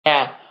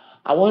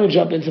I want to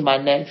jump into my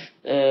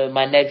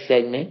next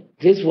segment.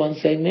 This one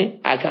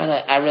segment,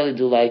 I really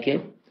do like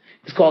it.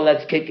 It's called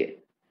Let's Kick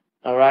It.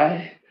 All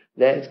right,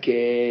 let's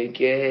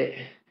kick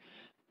it.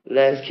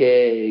 Let's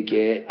kick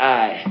it. All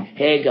right,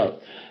 here you go.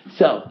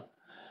 So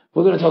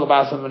we're gonna talk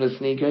about some of the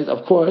sneakers.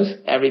 Of course,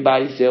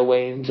 everybody's still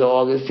waiting until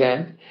August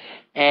 10th.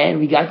 And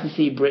we got to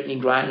see Brittany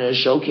Griner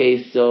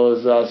showcase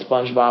those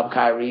SpongeBob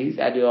Kyries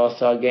at the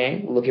All-Star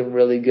game, looking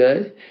really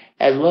good.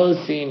 As well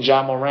as seeing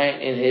John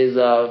Morant in his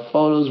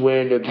photos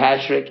wearing the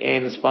Patrick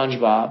and the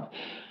SpongeBob.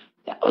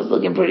 That was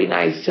looking pretty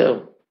nice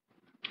too.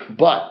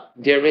 But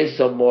there is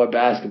some more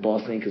basketball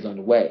sneakers on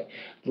the way.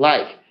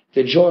 Like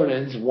the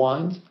Jordans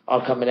ones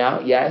are coming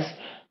out, yes.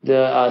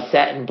 The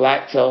satin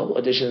black toe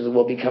editions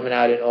will be coming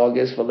out in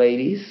August for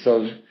ladies.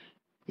 So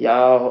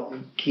y'all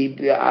keep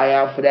your eye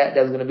out for that.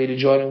 That's going to be the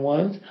Jordan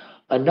ones.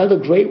 Another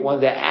great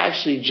one that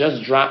actually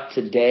just dropped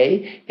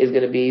today is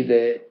going to be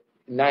the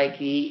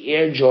Nike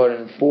Air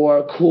Jordan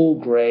 4 Cool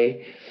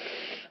Gray.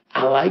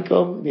 I like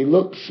them. They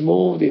look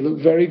smooth. They look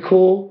very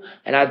cool.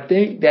 And I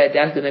think that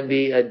that's going to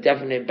be a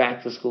definite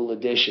back-to-school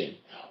edition.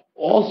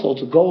 Also,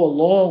 to go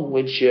along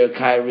with your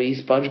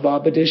Kyrie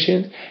SpongeBob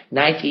edition,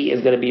 Nike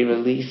is going to be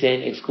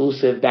releasing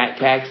exclusive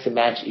backpacks to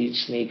match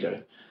each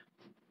sneaker.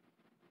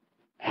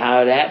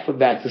 How that for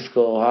back to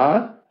school,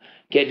 huh?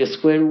 Get the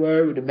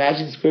Squidward with the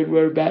matching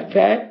Squidward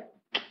backpack.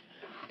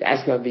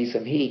 That's gonna be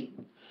some heat.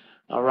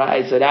 All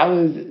right, so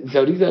these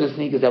are the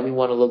sneakers that we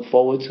want to look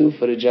forward to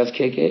for the Just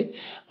Kick It.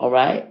 All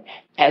right,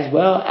 as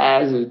well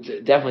as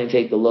definitely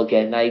take a look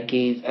at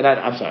Nikes. And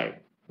I'm sorry,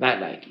 not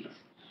Nikes.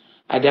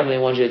 I definitely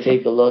want you to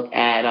take a look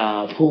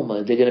at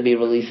Puma. They're gonna be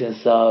releasing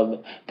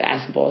some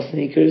basketball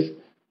sneakers.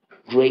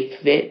 Great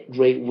fit,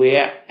 great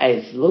wear.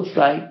 It looks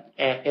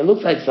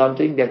like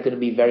something that's going to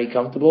be very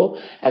comfortable.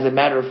 As a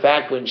matter of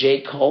fact, when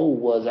J. Cole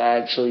was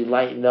actually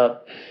lighting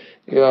up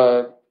some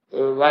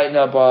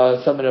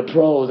of the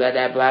pros at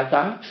that Black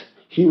Ops,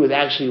 he was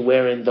actually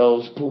wearing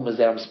those Pumas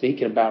that I'm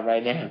speaking about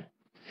right now.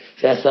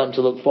 So that's something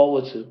to look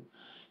forward to.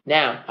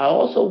 Now, I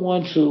also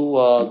want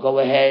to go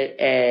ahead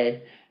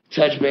and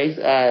touch base,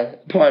 because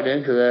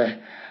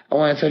I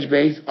want to touch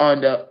base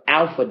on the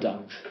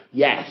AlphaDunks.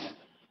 Yes.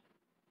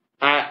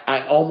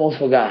 I almost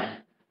forgot.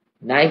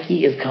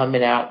 Nike is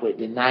coming out with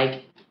the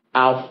Nike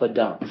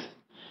AlphaDunks.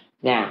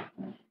 Now,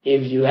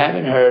 if you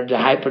haven't heard, the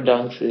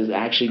HyperDunks is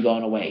actually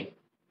going away.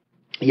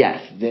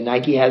 Yes, the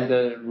Nike has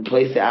to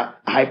replace the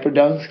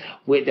HyperDunks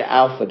with the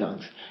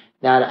AlphaDunks.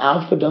 Now, the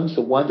AlphaDunks,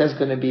 the one that's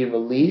going to be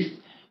released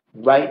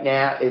right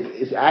now,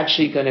 is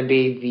actually going to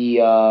be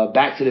the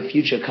Back to the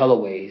Future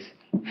colorways.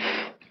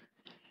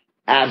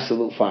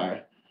 Absolute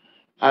fire.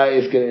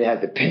 It's going to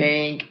have the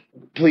pink.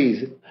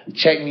 Please,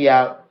 check me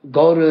out.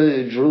 Go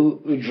to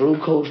Drew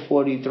Coach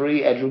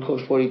 43 at Drew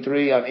Coach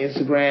 43 on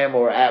Instagram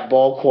or at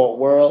BallCourt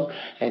World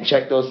and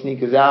check those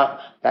sneakers out.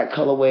 That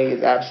colorway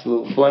is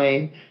absolute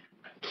flame.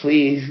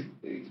 Please,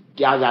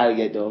 y'all gotta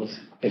get those.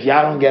 If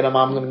y'all don't get them,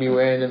 I'm gonna be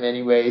wearing them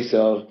anyway.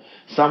 So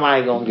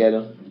somebody gonna get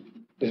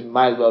them. It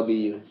might as well be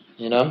you.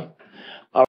 You know.